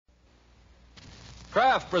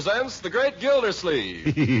Kraft presents The Great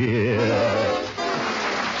Gildersleeve. Yeah.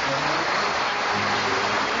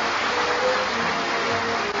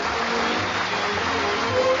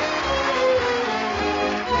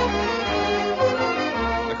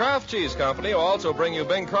 The Kraft Cheese Company will also bring you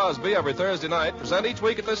Bing Crosby every Thursday night. Present each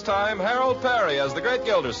week at this time Harold Perry as The Great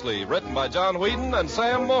Gildersleeve, written by John Whedon and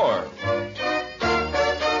Sam Moore.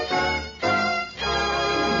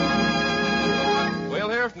 We'll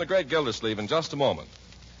hear from The Great Gildersleeve in just a moment.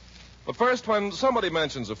 But first, when somebody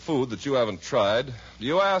mentions a food that you haven't tried, do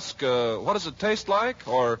you ask, what does it taste like,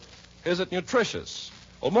 or is it nutritious?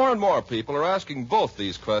 Well, more and more people are asking both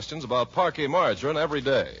these questions about Parquet margarine every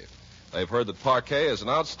day. They've heard that Parquet is an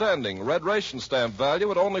outstanding red ration stamp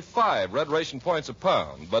value at only 5 red ration points a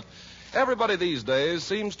pound. But everybody these days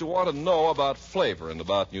seems to want to know about flavor and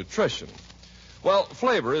about nutrition. Well,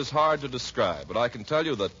 flavor is hard to describe, but I can tell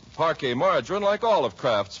you that Parquet margarine, like all of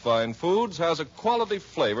Kraft's fine foods, has a quality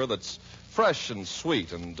flavor that's fresh and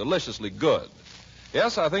sweet and deliciously good.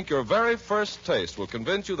 Yes, I think your very first taste will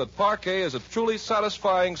convince you that Parquet is a truly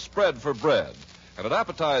satisfying spread for bread and an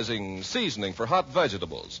appetizing seasoning for hot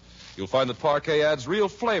vegetables. You'll find that Parquet adds real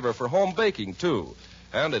flavor for home baking, too,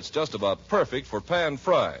 and it's just about perfect for pan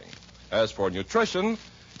frying. As for nutrition,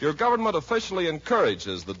 your government officially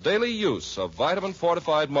encourages the daily use of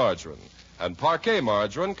vitamin-fortified margarine, and Parquet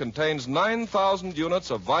margarine contains 9,000 units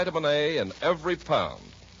of vitamin A in every pound.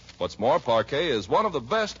 What's more, Parquet is one of the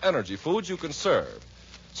best energy foods you can serve.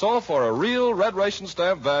 So for a real red ration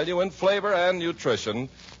stamp value in flavor and nutrition,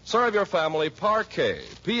 serve your family Parquet,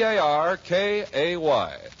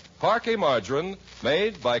 P-A-R-K-A-Y. Parquet margarine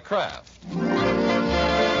made by Kraft.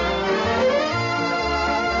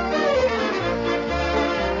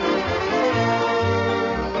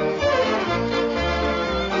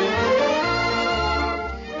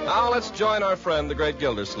 Let's join our friend, the Great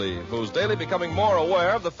Gildersleeve, who's daily becoming more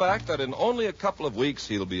aware of the fact that in only a couple of weeks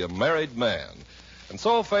he'll be a married man. And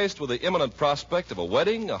so, faced with the imminent prospect of a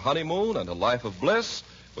wedding, a honeymoon, and a life of bliss,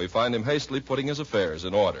 we find him hastily putting his affairs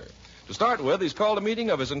in order. To start with, he's called a meeting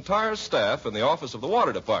of his entire staff in the office of the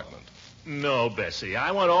Water Department. No, Bessie, I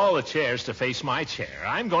want all the chairs to face my chair.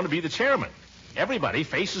 I'm going to be the chairman. Everybody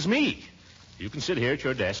faces me. You can sit here at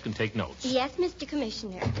your desk and take notes. Yes, Mr.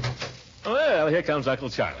 Commissioner. Well, here comes Uncle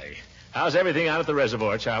Charlie. How's everything out at the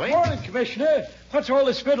reservoir, Charlie? Morning, Commissioner. What's all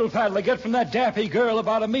this fiddle-faddle I get from that daffy girl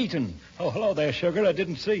about a meeting? Oh, hello there, sugar. I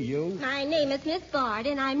didn't see you. My name is Miss Bard,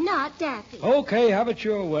 and I'm not Daffy. Okay, have it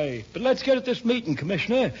your way. But let's get at this meeting,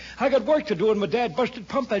 Commissioner. I got work to do in my dad-busted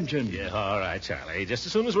pump engine. Yeah, all right, Charlie. Just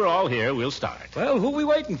as soon as we're all here, we'll start. Well, who we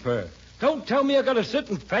waiting for? Don't tell me I got to sit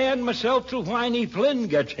and fan myself till Whiny Flynn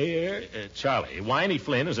gets here. Charlie, Whiny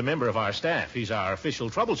Flynn is a member of our staff. He's our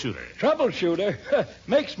official troubleshooter. Troubleshooter?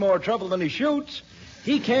 Makes more trouble than he shoots.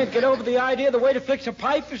 He can't get over the idea the way to fix a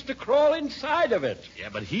pipe is to crawl inside of it. Yeah,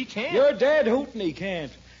 but he can't. Your dad hootin' he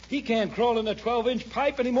can't. He can't crawl in a 12-inch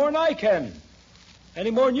pipe any more than I can.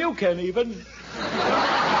 Any more than you can, even.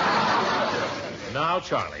 Now,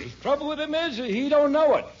 Charlie. Trouble with him is he don't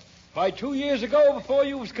know it. Why, 2 years ago, before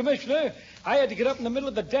you was commissioner, I had to get up in the middle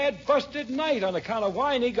of the dad-busted night on account of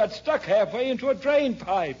Whiny got stuck halfway into a drain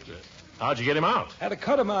pipe. How'd you get him out? Had to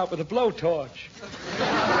cut him out with a blowtorch.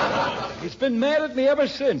 He's been mad at me ever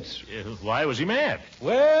since. Why was he mad?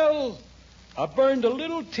 Well, I burned a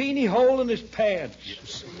little teeny hole in his pants.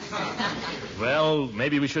 Yes. Well,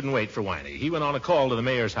 maybe we shouldn't wait for Whiny. He went on a call to the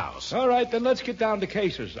mayor's house. All right, then let's get down to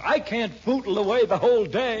cases. I can't bootle away the whole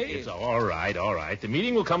day. It's all right, all right. The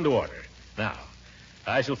meeting will come to order. Now,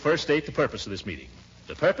 I shall first state the purpose of this meeting.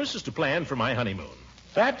 The purpose is to plan for my honeymoon.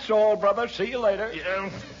 That's all, brother. See you later.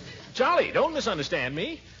 Charlie, don't misunderstand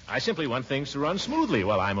me. I simply want things to run smoothly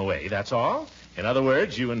while I'm away, that's all. In other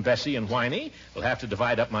words, you and Bessie and Whiny will have to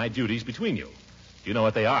divide up my duties between you. You know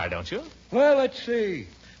what they are, don't you? Well, let's see.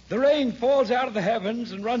 The rain falls out of the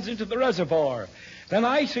heavens and runs into the reservoir. Then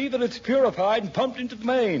I see that it's purified and pumped into the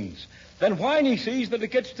mains. Then Whiny sees that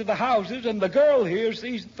it gets to the houses, and the girl here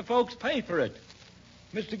sees that the folks pay for it.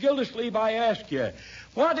 Mr. Gildersleeve, I ask you,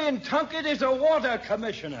 what in Tunket is a water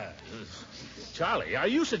commissioner? Charlie, are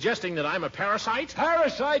you suggesting that I'm a parasite?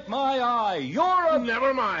 Parasite, my eye. You're a...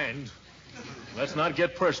 Never mind. Let's not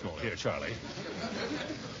get personal here, Charlie.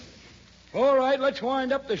 All right, let's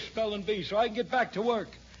wind up this spelling bee so I can get back to work.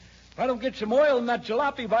 If I don't get some oil in that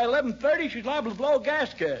jalopy by 11:30, she's liable to blow a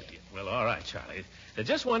gasket. Well, all right, Charlie.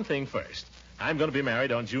 Just one thing first. I'm going to be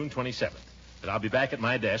married on June 27th, but I'll be back at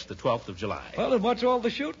my desk the 12th of July. Well, then what's all the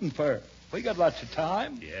shooting for? We got lots of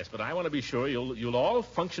time. Yes, but I want to be sure you'll all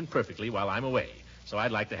function perfectly while I'm away. So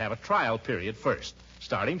I'd like to have a trial period first,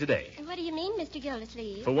 starting today. What do you mean, Mr.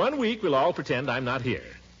 Gildersleeve? For 1 week, we'll all pretend I'm not here,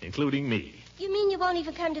 including me. You mean you won't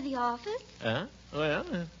even come to the office?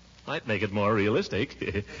 Might make it more realistic.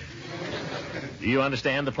 Do you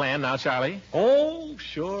understand the plan now, Charlie? Oh,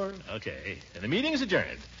 sure. Okay. And the meeting is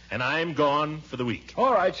adjourned. And I'm gone for the week.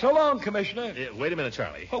 All right, so long, Commissioner. Wait a minute,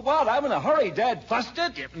 Charlie. For what? I'm in a hurry, Dad.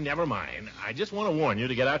 Busted? Never mind. I just want to warn you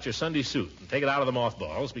to get out your Sunday suit and take it out of the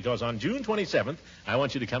mothballs, because on June 27th, I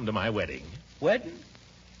want you to come to my wedding. Wedding?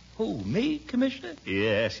 Who, me, Commissioner?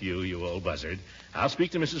 Yes, you old buzzard. I'll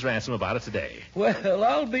speak to Mrs. Ransom about it today. Well,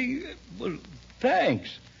 I'll be... Well,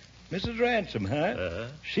 thanks. Mrs. Ransom, huh?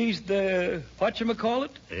 She's the...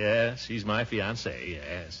 whatchamacallit? Yes, she's my fiancée,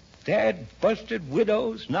 yes. Dad busted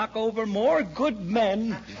widows, knock over more good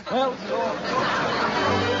men. Well,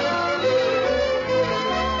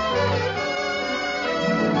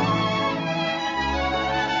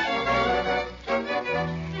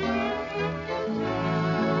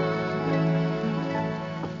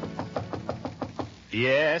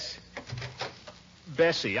 Yes?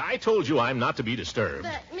 Bessie, I told you I'm not to be disturbed.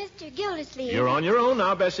 But, Mr. Gildersleeve... You're on your own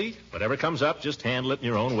now, Bessie. Whatever comes up, just handle it in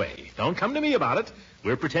your own way. Don't come to me about it.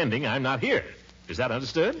 We're pretending I'm not here. Is that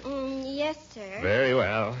understood? Yes, sir. Very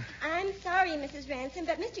well. I'm sorry, Mrs. Ransom,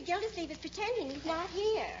 but Mr. Gildersleeve is pretending he's not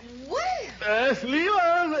here. Well,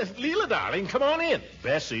 Leela, darling, come on in.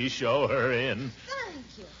 Bessie, show her in. thank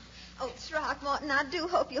you. Oh, Throckmorton, I do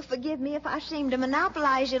hope you'll forgive me if I seem to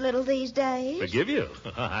monopolize you a little these days. Forgive you?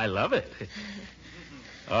 I love it.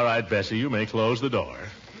 All right, Bessie, you may close the door.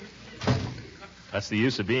 That's the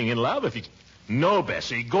use of being in love if you... No,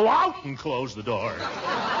 Bessie, go out and close the door.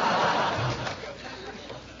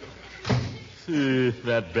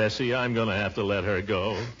 That Bessie, I'm going to have to let her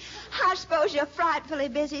go. I suppose you're frightfully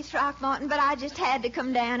busy, Throckmorton, but I just had to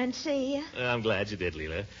come down and see you. I'm glad you did,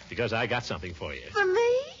 Leela, because I got something for you. For me?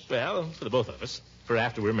 Well, for the both of us, for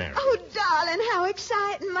after we're married. Oh, darling, how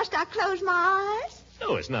exciting. Must I close my eyes?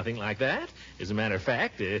 No, it's nothing like that. As a matter of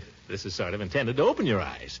fact, this is sort of intended to open your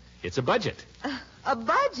eyes. It's a budget. A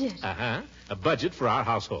budget? Uh-huh. A budget for our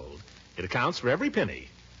household. It accounts for every penny.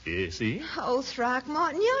 You see? Oh,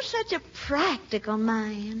 Throckmorton, you're such a practical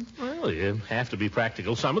man. Well, you have to be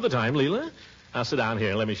practical some of the time, Leela. Now sit down here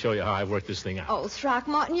and let me show you how I've worked this thing out. Oh,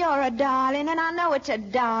 Throckmorton, you're a darling, and I know it's a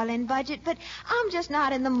darling budget, but I'm just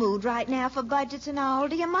not in the mood right now for budgets and all.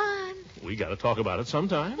 Do you mind? We got to talk about it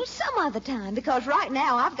sometime. Well, some other time, because right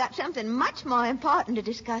now I've got something much more important to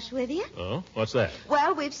discuss with you. Oh, what's that?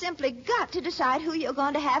 Well, we've simply got to decide who you're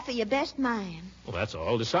going to have for your best man. Well, that's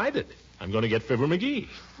all decided. I'm going to get Fibber McGee.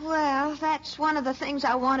 Well, that's one of the things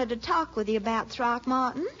I wanted to talk with you about,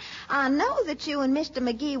 Throckmorton. I know that you and Mr.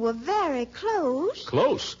 McGee were very close.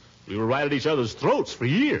 Close. We were right at each other's throats for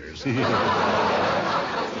years.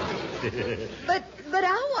 But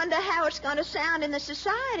I wonder how it's going to sound in the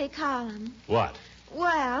society column. What?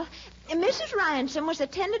 Well, Mrs. Ransom was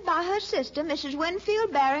attended by her sister, Mrs.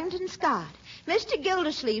 Winfield Barrington Scott. Mr.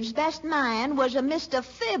 Gildersleeve's best man was a Mr.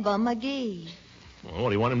 Fibber McGee. Well, what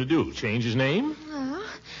do you want him to do? Change his name? Well,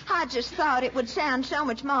 I just thought it would sound so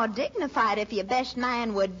much more dignified if your best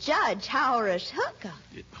man were Judge Horace Hooker.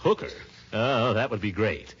 Hooker? Oh, that would be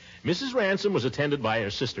great. Mrs. Ransom was attended by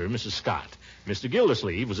her sister, Mrs. Scott. Mr.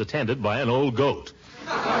 Gildersleeve was attended by an old goat.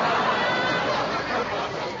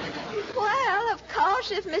 Well, of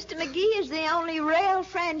course, if Mr. McGee is the only real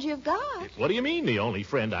friend you've got. What do you mean, the only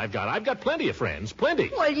friend I've got? I've got plenty of friends.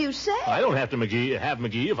 Plenty. Well, you say. I don't have to have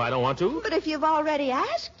McGee if I don't want to. But if you've already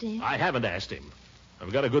asked him. I haven't asked him.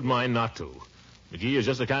 I've got a good mind not to. McGee is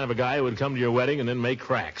just the kind of a guy who would come to your wedding and then make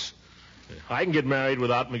cracks. I can get married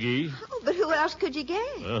without McGee. Oh, but who else could you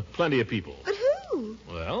get? Plenty of people. But who?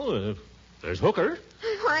 Well, there's Hooker.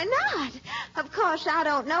 Why not? Of course, I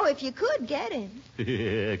don't know if you could get him.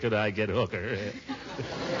 Could I get Hooker?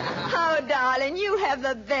 Oh, darling, you have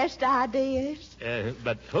the best ideas.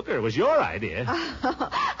 But Hooker was your idea. Oh,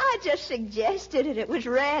 I just suggested it. It was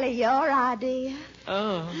really your idea.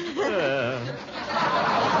 Oh.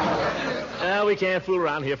 Well, we can't fool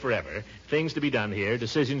around here forever. Things to be done here,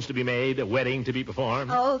 decisions to be made, a wedding to be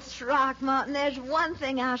performed. Oh, Throckmorton, there's one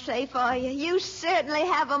thing I'll say for you. You certainly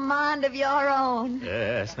have a mind of your own.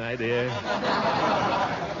 Yes, my dear.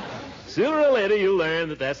 Sooner or later, you'll learn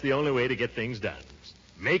that that's the only way to get things done.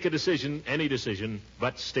 Make a decision, any decision,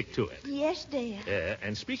 but stick to it. Yes, dear.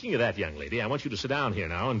 And speaking of that, young lady, I want you to sit down here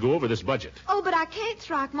now and go over this budget. Oh, but I can't,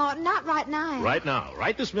 Throckmorton. Not right now. Right now.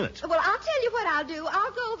 Right this minute. Well, I'll tell you what I'll do.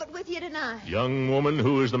 I'll go over it with you tonight. Young woman,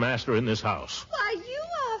 who is the master in this house? Why, you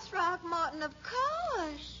are, Throckmorton, of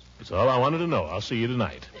course. That's all I wanted to know. I'll see you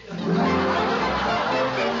tonight.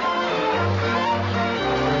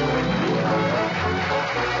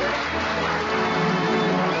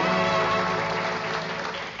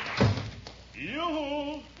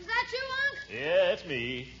 Is that you, Unc? Yeah, it's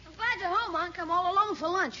me. I'm glad you're home, Unc. I'm all alone for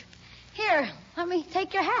lunch. Here, let me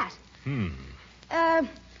take your hat.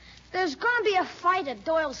 There's going to be a fight at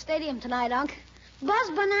Doyle Stadium tonight, Unc. Buzz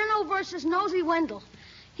Bonanno versus Nosy Wendell.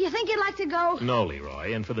 You think you'd like to go? No,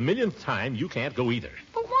 Leroy, and for the millionth time, you can't go either.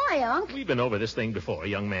 But why, Unc? We've been over this thing before,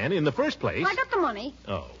 young man. In the first place... I got the money.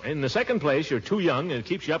 Oh, in the second place, you're too young and it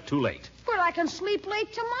keeps you up too late. But I can sleep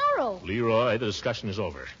late tomorrow. Leroy, the discussion is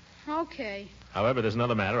over. Okay. However, there's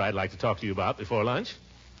another matter I'd like to talk to you about before lunch.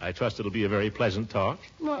 I trust it'll be a very pleasant talk.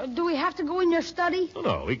 Well, do we have to go in your study? Oh,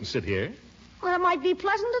 no, we can sit here. Well, it might be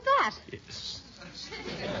pleasant at that. Yes.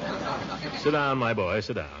 Sit down, my boy,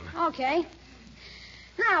 sit down. Okay.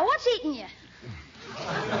 Now, what's eating you?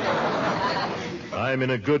 I'm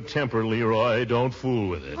in a good temper, Leroy. Don't fool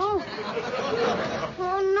with it. Oh,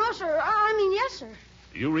 no, sir. I mean, yes, sir.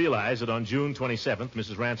 You realize that on June 27th,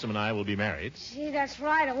 Mrs. Ransom and I will be married? Gee, that's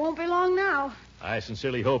right. It won't be long now. I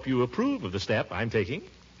sincerely hope you approve of the step I'm taking.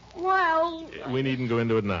 Well... We needn't go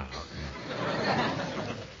into it now.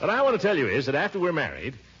 What I want to tell you is that after we're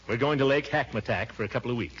married, we're going to Lake Hackmatack for a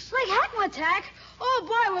couple of weeks. Lake Hackmatack? Oh,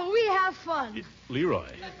 boy, will we have fun. Leroy,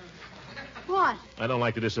 What? I don't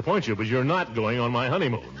like to disappoint you, but you're not going on my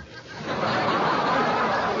honeymoon.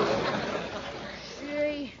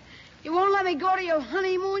 Gee, you won't let me go to your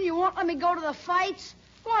honeymoon? You won't let me go to the fights?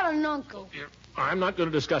 What an uncle. I'm not going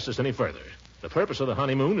to discuss this any further. The purpose of the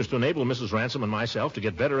honeymoon is to enable Mrs. Ransom and myself to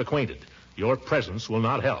get better acquainted. Your presence will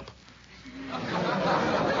not help.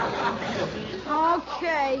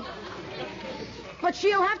 Okay. But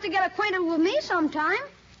she'll have to get acquainted with me sometime.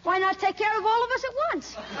 Why not take care of all of us at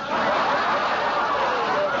once?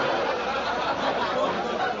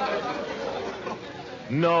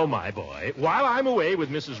 No, my boy. While I'm away with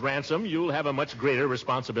Mrs. Ransom, you'll have a much greater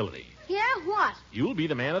responsibility. Yeah, what? You'll be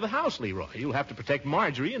the man of the house, Leroy. You'll have to protect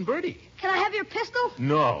Marjorie and Bertie. Can I have your pistol?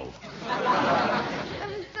 No. Then how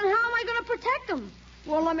am I going to protect them?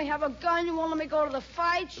 You won't let me have a gun. You won't let me go to the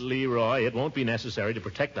fights. Leroy, it won't be necessary to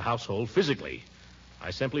protect the household physically. I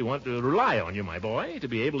simply want to rely on you, my boy, to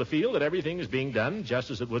be able to feel that everything is being done just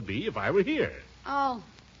as it would be if I were here. Oh.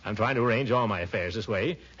 I'm trying to arrange all my affairs this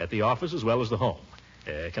way, at the office as well as the home.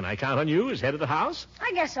 Can I count on you as head of the house?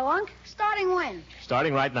 I guess so, Unc. Starting when?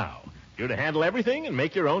 Starting right now. You're to handle everything and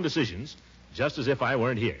make your own decisions, just as if I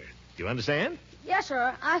weren't here. Do you understand? Yes,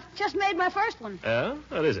 sir. I've just made my first one.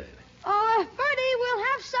 What is it? Bertie, we'll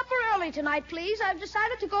have supper early tonight, please. I've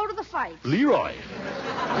decided to go to the fight. Leroy.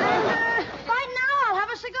 And, right now, I'll have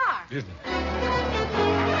a cigar.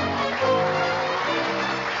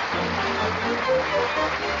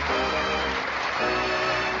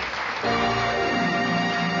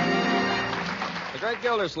 The great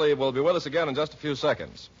Gildersleeve will be with us again in just a few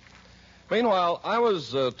seconds. Meanwhile, I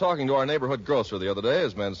was talking to our neighborhood grocer the other day,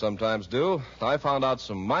 as men sometimes do. I found out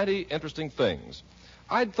some mighty interesting things.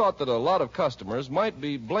 I'd thought that a lot of customers might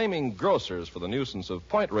be blaming grocers for the nuisance of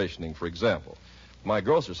point rationing, for example. My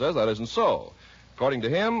grocer says that isn't so. According to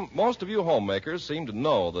him, most of you homemakers seem to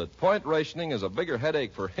know that point rationing is a bigger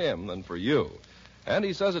headache for him than for you. And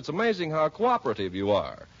he says it's amazing how cooperative you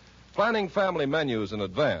are, planning family menus in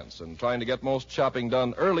advance and trying to get most shopping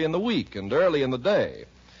done early in the week and early in the day.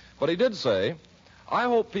 But he did say, I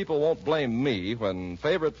hope people won't blame me when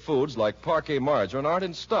favorite foods like Parquet margarine aren't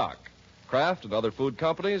in stock. Kraft and other food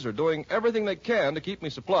companies are doing everything they can to keep me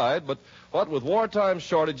supplied, but what with wartime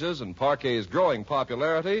shortages and Parquet's growing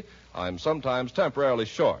popularity, I'm sometimes temporarily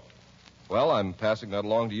short. Well, I'm passing that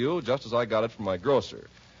along to you just as I got it from my grocer.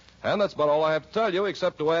 And that's about all I have to tell you,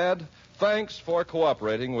 except to add, thanks for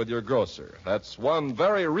cooperating with your grocer. That's one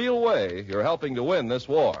very real way you're helping to win this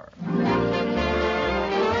war.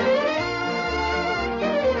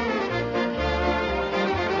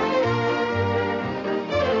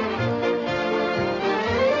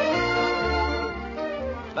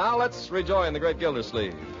 Now let's rejoin the great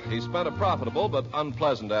Gildersleeve. He spent a profitable but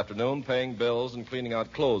unpleasant afternoon paying bills and cleaning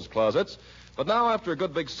out clothes closets. But now, after a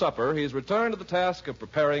good big supper, he's returned to the task of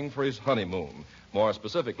preparing for his honeymoon. More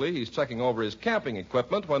specifically, he's checking over his camping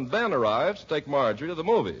equipment when Ben arrives to take Marjorie to the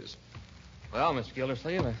movies. Well, Mr.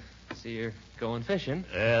 Gildersleeve, I see you're going fishing.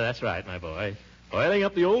 Yeah, that's right, my boy. Oiling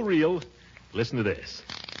up the old reel. Listen to this.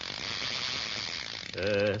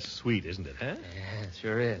 Sweet, isn't it, huh? Yeah, it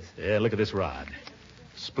sure is. Yeah, look at this rod.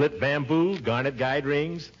 Split bamboo, garnet guide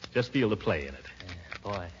rings. Just feel the play in it. Yeah,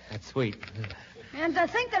 boy, that's sweet. And to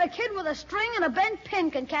think that a kid with a string and a bent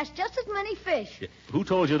pin can catch just as many fish. Yeah. Who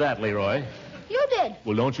told you that, Leroy? You did.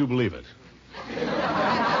 Well, don't you believe it.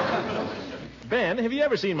 Ben, have you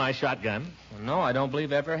ever seen my shotgun? Well, no, I don't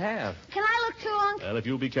believe I ever have. Can I look too, Unc? Well, if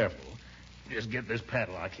you'll be careful. Just get this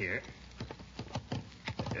padlock here.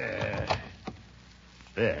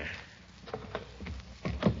 There.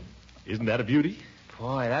 Isn't that a beauty?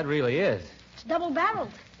 Boy, that really is. It's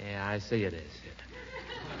double-barreled. Yeah, I see it is.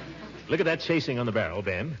 Look at that chasing on the barrel,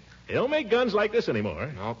 Ben. They don't make guns like this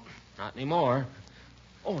anymore. Nope, not anymore.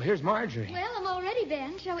 Oh, here's Marjorie. Well, I'm all ready,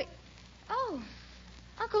 Ben. Shall we... Oh,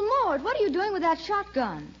 Uncle Mort, what are you doing with that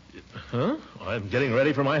shotgun? Huh? I'm getting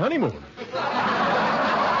ready for my honeymoon.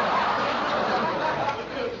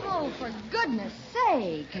 Oh, for goodness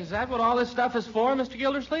sake. Is that what all this stuff is for, Mr.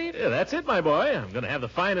 Gildersleeve? Yeah, that's it, my boy. I'm going to have the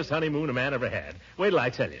finest honeymoon a man ever had. Wait till I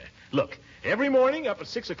tell you. Look, every morning up at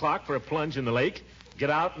 6 o'clock for a plunge in the lake,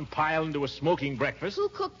 get out and pile into a smoking breakfast. Who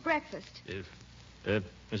cooked breakfast?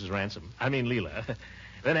 Mrs. Ransom. I mean, Leela.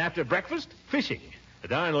 Then after breakfast, fishing. The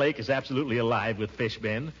darn lake is absolutely alive with fish,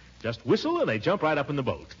 Ben. Just whistle and they jump right up in the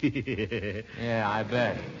boat. Yeah, I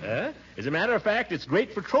bet. As a matter of fact, it's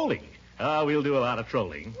great for trolling. We'll do a lot of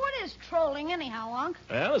trolling. What is trolling anyhow, Unc?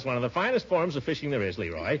 Well, it's one of the finest forms of fishing there is,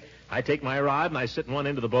 Leroy. I take my rod and I sit in one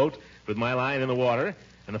end of the boat with my line in the water,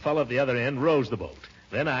 and the fellow at the other end rows the boat.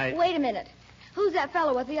 Then I... Wait a minute. Who's that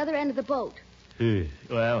fellow at the other end of the boat?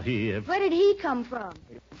 Well, he... Where did he come from?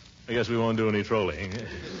 I guess we won't do any trolling.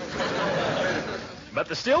 But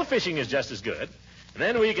the still fishing is just as good. And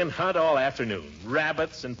then we can hunt all afternoon.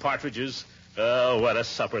 Rabbits and partridges. Oh, what a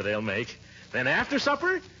supper they'll make. Then after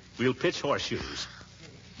supper, we'll pitch horseshoes.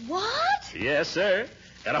 What? Yes, sir.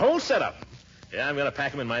 Got a whole setup. Yeah, I'm going to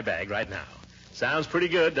pack them in my bag right now. Sounds pretty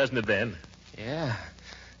good, doesn't it, Ben? Yeah,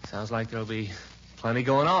 sounds like there'll be plenty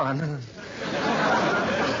going on.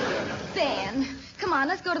 Ben, come on,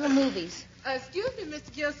 let's go to the movies. Excuse me,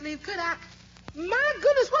 Mr. Gildersleeve, could I... My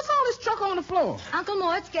goodness, what's all this truck on the floor? Uncle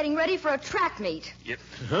Mort's getting ready for a track meet. Yep.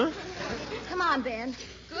 Huh? Come on, Ben.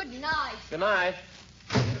 Good night. Good night.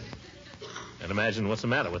 Can't imagine what's the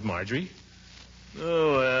matter with Marjorie.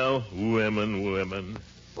 Oh, well, women.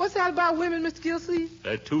 What's that about women, Mr. Gildersleeve?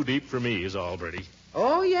 They're too deep for me, is all, Bertie.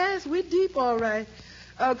 Oh, yes, we're deep, all right.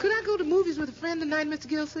 Could I go to movies with a friend tonight, Mr.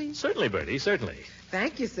 Gildersleeve? Certainly, Bertie, certainly.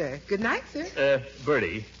 Thank you, sir. Good night, sir.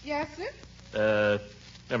 Bertie. Yes, sir?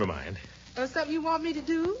 Never mind. Something you want me to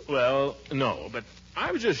do? Well, no, but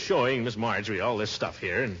I was just showing Miss Marjorie all this stuff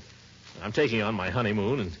here, and I'm taking on my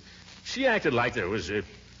honeymoon, and she acted like there was, as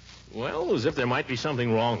if there might be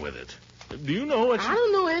something wrong with it. Do you know what she... I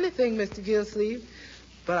don't know anything, Mr. Gildersleeve,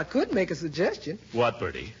 but I could make a suggestion. What,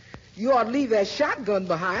 Bertie? You ought to leave that shotgun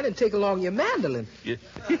behind and take along your mandolin. Yeah.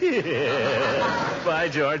 By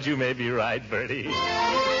George, you may be right, Bertie.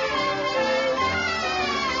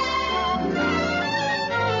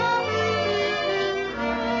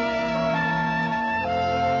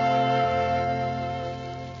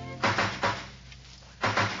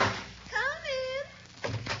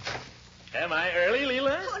 Am I early,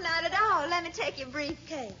 Leela? Oh, not at all. Let me take your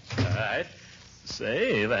briefcase. All right.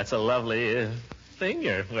 Say, that's a lovely thing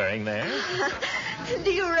you're wearing there.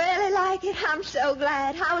 Do you really like it? I'm so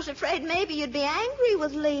glad. I was afraid maybe you'd be angry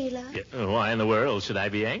with Leela. Yeah, why in the world should I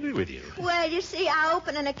be angry with you? Well, you see, I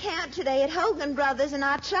opened an account today at Hogan Brothers, and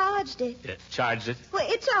I charged it. Yeah, charged it? Well,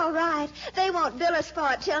 it's all right. They won't bill us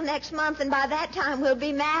for it till next month, and by that time we'll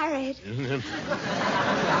be married.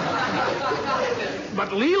 But,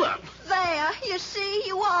 Leela... There, you see,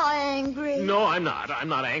 you are angry. No, I'm not. I'm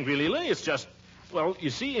not angry, Leela. It's just... Well, you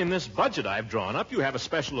see, in this budget I've drawn up, you have a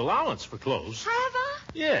special allowance for clothes. Have I?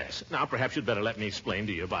 Yes. Now, perhaps you'd better let me explain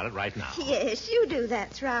to you about it right now. Yes, you do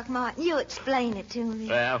that, Throckmorton. You explain it to me.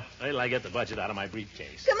 Well, wait till I get the budget out of my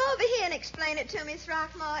briefcase. Come over here and explain it to me,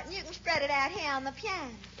 Throckmorton. You can spread it out here on the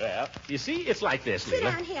piano. Well, you see, it's like this, Sit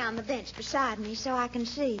Leela. down here on the bench beside me so I can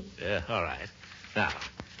see. Yeah, all right. Now,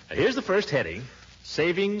 here's the first heading,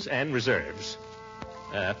 Savings and Reserves.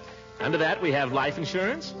 Under that, we have life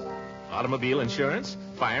insurance, automobile insurance,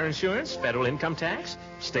 fire insurance, federal income tax,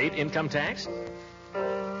 state income tax.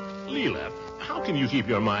 Leela, how can you keep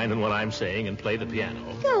your mind on what I'm saying and play the piano?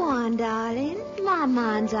 Go on, darling. My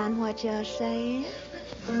mind's on what you're saying.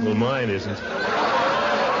 Well, mine isn't.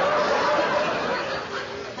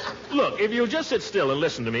 Look, if you'll just sit still and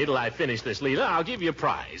listen to me till I finish this, Leela, I'll give you a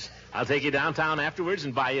prize. I'll take you downtown afterwards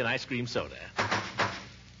and buy you an ice cream soda.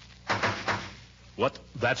 What?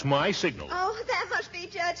 That's my signal. Oh, that must be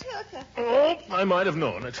Judge Hooker. Oh, I might have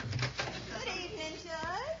known it. Good evening,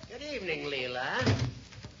 Judge. Good evening, Leela.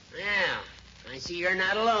 Now, I see you're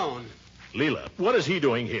not alone. Leela, what is he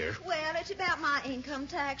doing here? Well, it's about my income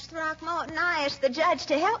tax, Throckmorton. I asked the judge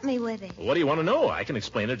to help me with it. What do you want to know? I can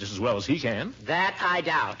explain it just as well as he can. That I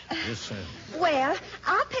doubt. Yes, sir. Well,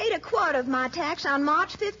 I paid a quarter of my tax on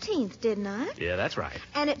March 15th, didn't I? Yeah, that's right.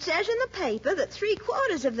 And it says in the paper that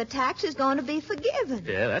 3/4 of the tax is going to be forgiven.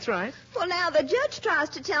 Yeah, that's right. Well, now the judge tries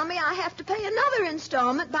to tell me I have to pay another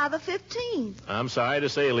installment by the 15th. I'm sorry to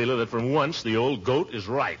say, Leela, that for once the old goat is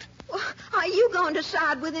right. Well, Are you going to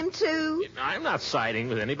side with him, too? I'm not siding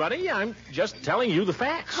with anybody. I'm just telling you the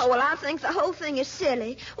facts. Oh, well, I think the whole thing is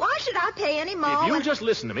silly. Why should I pay any more? If you just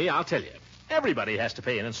listen to me, I'll tell you. Everybody has to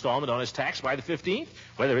pay an installment on his tax by the 15th,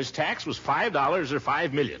 whether his tax was $5 or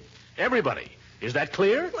 $5 million. Everybody. Is that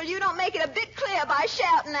clear? Well, you don't make it a bit clear by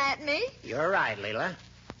shouting at me. You're right, Leela.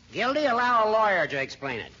 Gildy, allow a lawyer to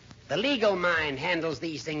explain it. The legal mind handles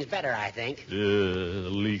these things better, I think.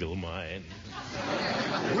 Legal mind.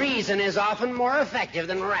 Reason is often more effective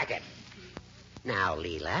than racket. Now,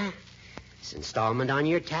 Leela, this installment on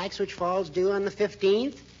your tax, which falls due on the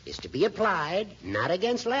 15th, is to be applied not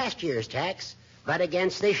against last year's tax, but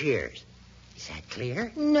against this year's. Is that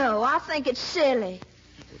clear? No, I think it's silly.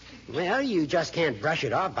 Well, you just can't brush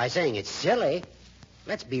it off by saying it's silly.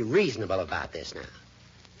 Let's be reasonable about this now.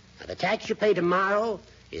 Now, the tax you pay tomorrow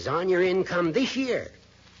is on your income this year.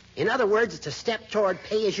 In other words, it's a step toward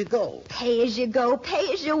pay as you go. Pay as you go,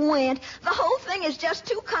 pay as you went. The whole thing is just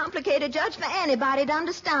too complicated, Judge, for anybody to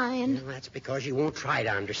understand. Well, that's because you won't try to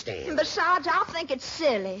understand. Besides, I think it's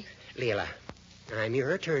silly. Leela, I'm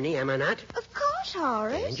your attorney, am I not? Of course,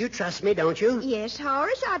 Horace. And you trust me, don't you? Yes,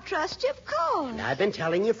 Horace, I trust you, of course. And I've been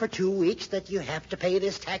telling you for 2 weeks that you have to pay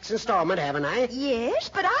this tax installment, haven't I? Yes,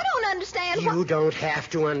 but I don't understand You don't have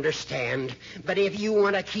to understand. But if you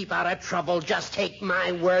want to keep out of trouble, just take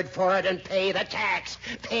my word for it and pay the tax.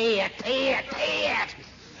 Pay it, pay it, pay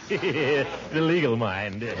it. The legal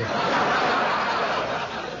mind.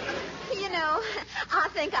 I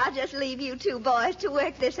think I'll just leave you two boys to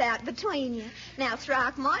work this out between you. Now,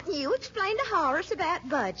 Throckmorton, you explain to Horace about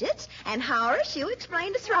budgets, and Horace, you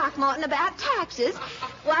explain to Throckmorton about taxes,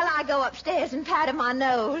 while I go upstairs and pat him on my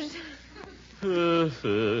nose.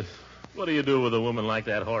 What do you do with a woman like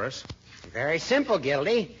that, Horace? Very simple,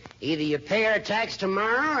 Gildy. Either you pay her tax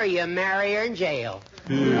tomorrow or you marry her in jail.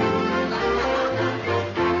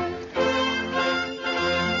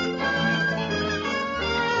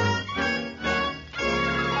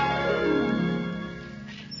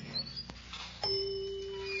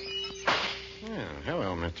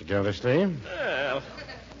 Mr. Gildersleeve. Well,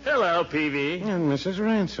 hello, Peavy. And Mrs.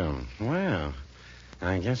 Ransom. Well,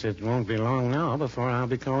 I guess it won't be long now before I'll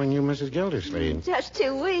be calling you Mrs. Gildersleeve. Just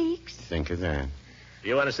 2 weeks. Think of that.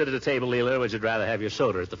 You want to sit at the table, Leela, or would you rather have your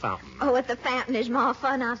soda at the fountain? Oh, at the fountain is more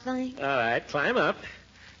fun, I think. All right, climb up.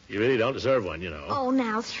 You really don't deserve one, you know. Oh,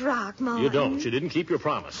 now, Throckmorton. You don't. You didn't keep your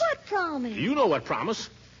promise. What promise? You know what promise.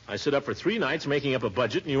 I sit up for 3 nights making up a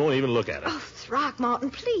budget, and you won't even look at it. Oh, Throckmorton,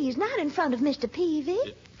 please, not in front of Mr. Peavy.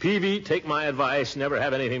 Peavy, take my advice. Never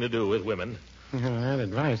have anything to do with women. Well, that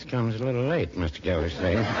advice comes a little late, Mr.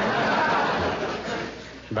 Gildersleeve.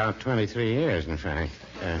 About 23 years, in fact.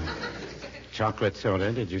 Chocolate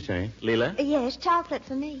soda, did you say? Leela? Yes, chocolate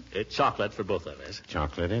for me. Chocolate for both of us.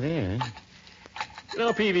 Chocolate it is. You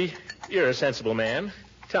know, Peavy, you're a sensible man.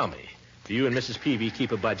 Tell me, do you and Mrs. Peavy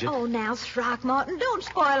keep a budget? Oh, now, Throckmorton, don't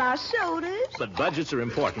spoil our sodas. But budgets are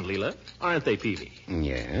important, Leela. Aren't they, Peavy?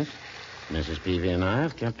 Yes. Mrs. Peavy and I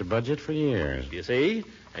have kept a budget for years. You see?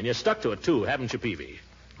 And you stuck to it, too, haven't you, Peavy?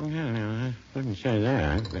 Well, no, I wouldn't say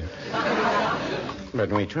that. But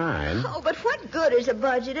we tried. Oh, but what good is a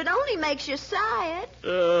budget? It only makes you sad.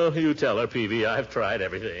 Oh, you tell her, Peavy. I've tried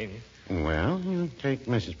everything. Well, you take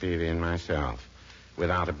Mrs. Peavy and myself.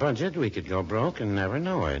 Without a budget, we could go broke and never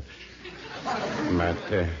know it. But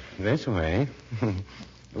this way,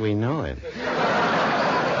 we know it.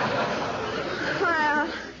 Well,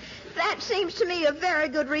 that seems to me a very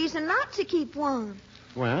good reason not to keep one.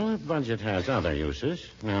 Well, a budget has other uses.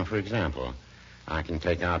 Now, for example, I can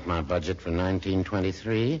take out my budget for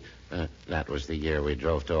 1923. That was the year we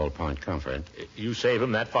drove to Old Point Comfort. You save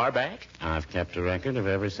him that far back? I've kept a record of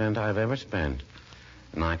every cent I've ever spent.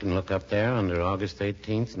 And I can look up there under August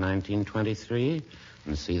 18th, 1923,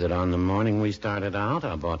 and see that on the morning we started out,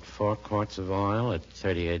 I bought 4 quarts of oil at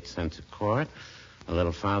 38 cents a quart. A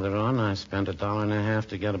little farther on, I spent $1.50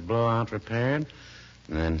 to get a blowout repaired.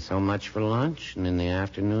 And then so much for lunch. And in the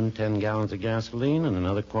afternoon, 10 gallons of gasoline and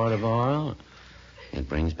another quart of oil. It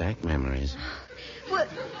brings back memories. Well,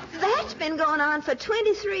 that's been going on for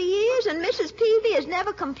 23 years, and Mrs. Peavy has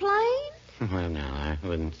never complained? Well, no, I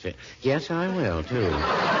wouldn't say. Yes, I will, too.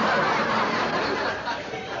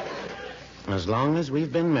 As long as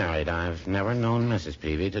we've been married, I've never known Mrs.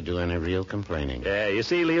 Peavy to do any real complaining. You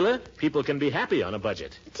see, Leela, people can be happy on a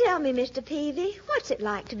budget. Tell me, Mr. Peavy, what's it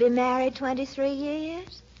like to be married 23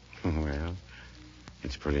 years? Well,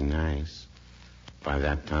 it's pretty nice. By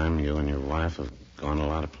that time, you and your wife have gone a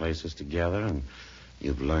lot of places together, and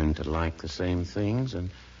you've learned to like the same things, and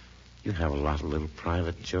you have a lot of little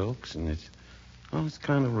private jokes, and it's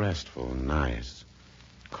kind of restful and nice.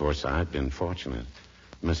 Of course, I've been fortunate.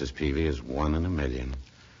 Mrs. Peavy is 1 in a million.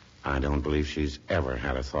 I don't believe she's ever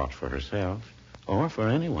had a thought for herself or for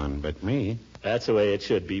anyone but me. That's the way it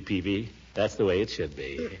should be, Peavy. That's the way it should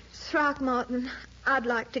be. Throckmorton, I'd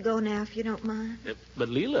like to go now if you don't mind. But,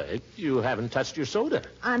 Leela, you haven't touched your soda.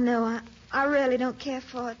 I know. I really don't care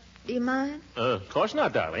for it. Do you mind? Of course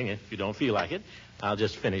not, darling. If you don't feel like it, I'll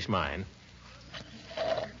just finish mine.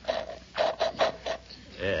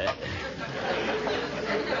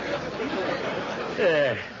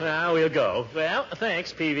 Now we'll go. Well,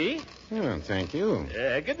 thanks, Peavy. Well, thank you.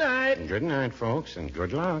 Good night. Good night, folks, and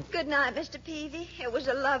good luck. Good night, Mr. Peavy. It was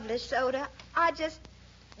a lovely soda. I just...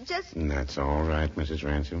 That's all right, Mrs.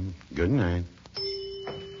 Ransom. Good night.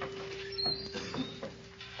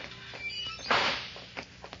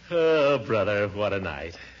 Oh, brother, what a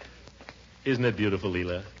night. Isn't it beautiful,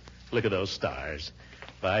 Leela? Look at those stars.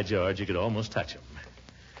 By George, you could almost touch them.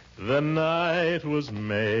 The night was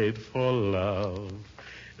made for love.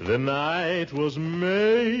 The night was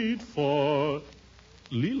made for...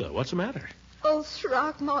 Leela, what's the matter? Oh,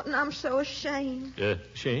 Throckmorton, I'm so ashamed.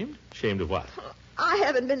 Shamed? Shamed of what? I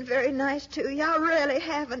haven't been very nice to you. I really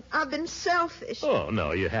haven't. I've been selfish. Oh,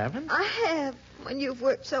 no, you haven't. I have. When you've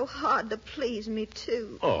worked so hard to please me,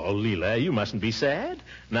 too. Oh, Leela, you mustn't be sad.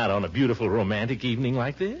 Not on a beautiful romantic evening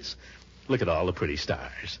like this. Look at all the pretty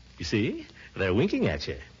stars. You see? They're winking at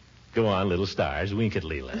you. Go on, little stars. Wink at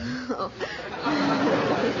Leela.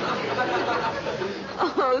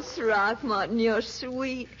 Oh, Throckmorton, you're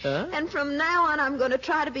sweet. Huh? And from now on, I'm going to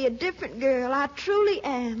try to be a different girl. I truly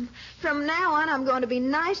am. From now on, I'm going to be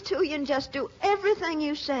nice to you and just do everything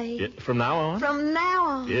you say. From now on? From now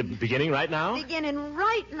on. Beginning right now? Beginning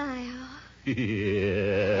right now.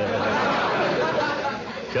 Yeah.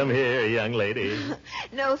 Come here, young lady.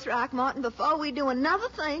 No, Throckmorton, before we do another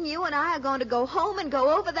thing, you and I are going to go home and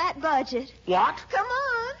go over that budget. What? Come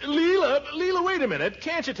on. Leela, wait a minute.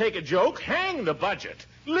 Can't you take a joke? Hang the budget.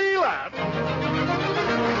 Leela!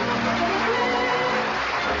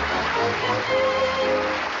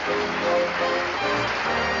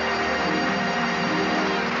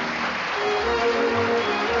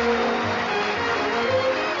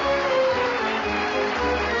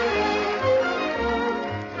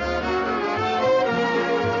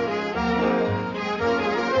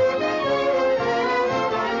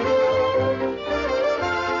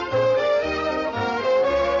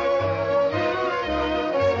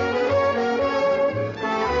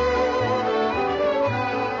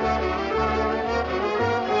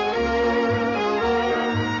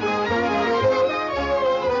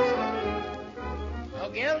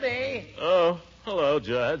 Hello,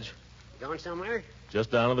 Judge. Going somewhere?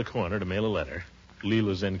 Just down to the corner to mail a letter.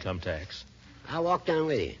 Leela's income tax. I'll walk down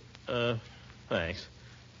with you. Thanks.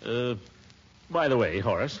 By the way,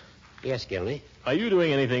 Horace. Yes, Gildy? Are you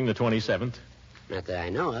doing anything the 27th? Not that I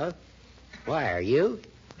know of. Why, are you?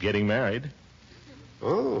 Getting married.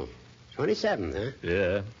 Oh, 27th, huh?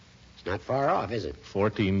 Yeah. It's not far off, is it?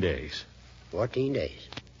 14 days. 14 days.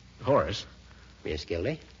 Horace. Yes,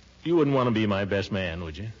 Gildy? You wouldn't want to be my best man,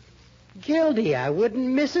 would you? Gildy, I wouldn't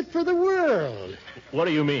miss it for the world. What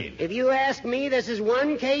do you mean? If you ask me, this is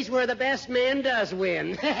one case where the best man does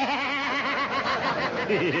win.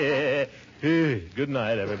 Yeah. Good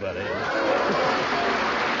night, everybody.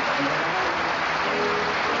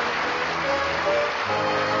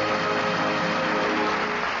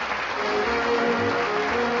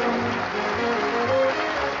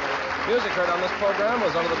 Music heard on this program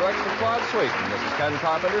was under the direction of Claude Sweeten. This is Ken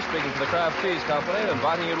Carpenter speaking for the Kraft Cheese Company and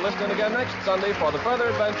inviting you to listen in again next Sunday for the further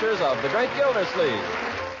adventures of the great Gildersleeve.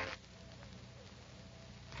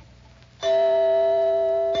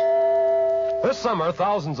 This summer,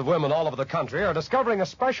 thousands of women all over the country are discovering a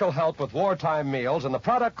special help with wartime meals in the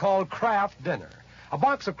product called Kraft Dinner. A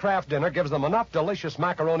box of Kraft Dinner gives them enough delicious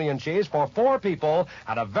macaroni and cheese for 4 people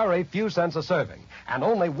at a very few cents a serving, and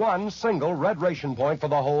only one single red ration point for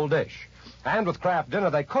the whole dish. And with Kraft Dinner,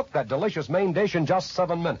 they cook that delicious main dish in just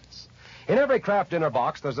 7 minutes. In every Kraft Dinner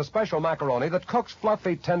box, there's a special macaroni that cooks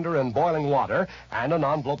fluffy, tender in boiling water and an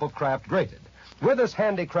envelope of Kraft grated. With this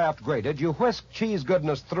handy Kraft grated, you whisk cheese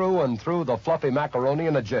goodness through and through the fluffy macaroni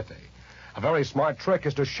in a jiffy. A very smart trick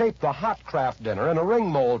is to shape the hot Kraft Dinner in a ring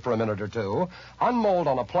mold for a minute or two, unmold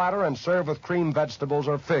on a platter, and serve with creamed vegetables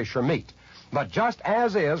or fish or meat. But just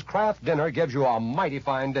as is, Kraft Dinner gives you a mighty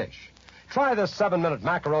fine dish. Try this 7-minute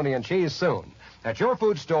macaroni and cheese soon. At your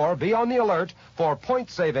food store, be on the alert for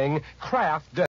point-saving Kraft Dinner.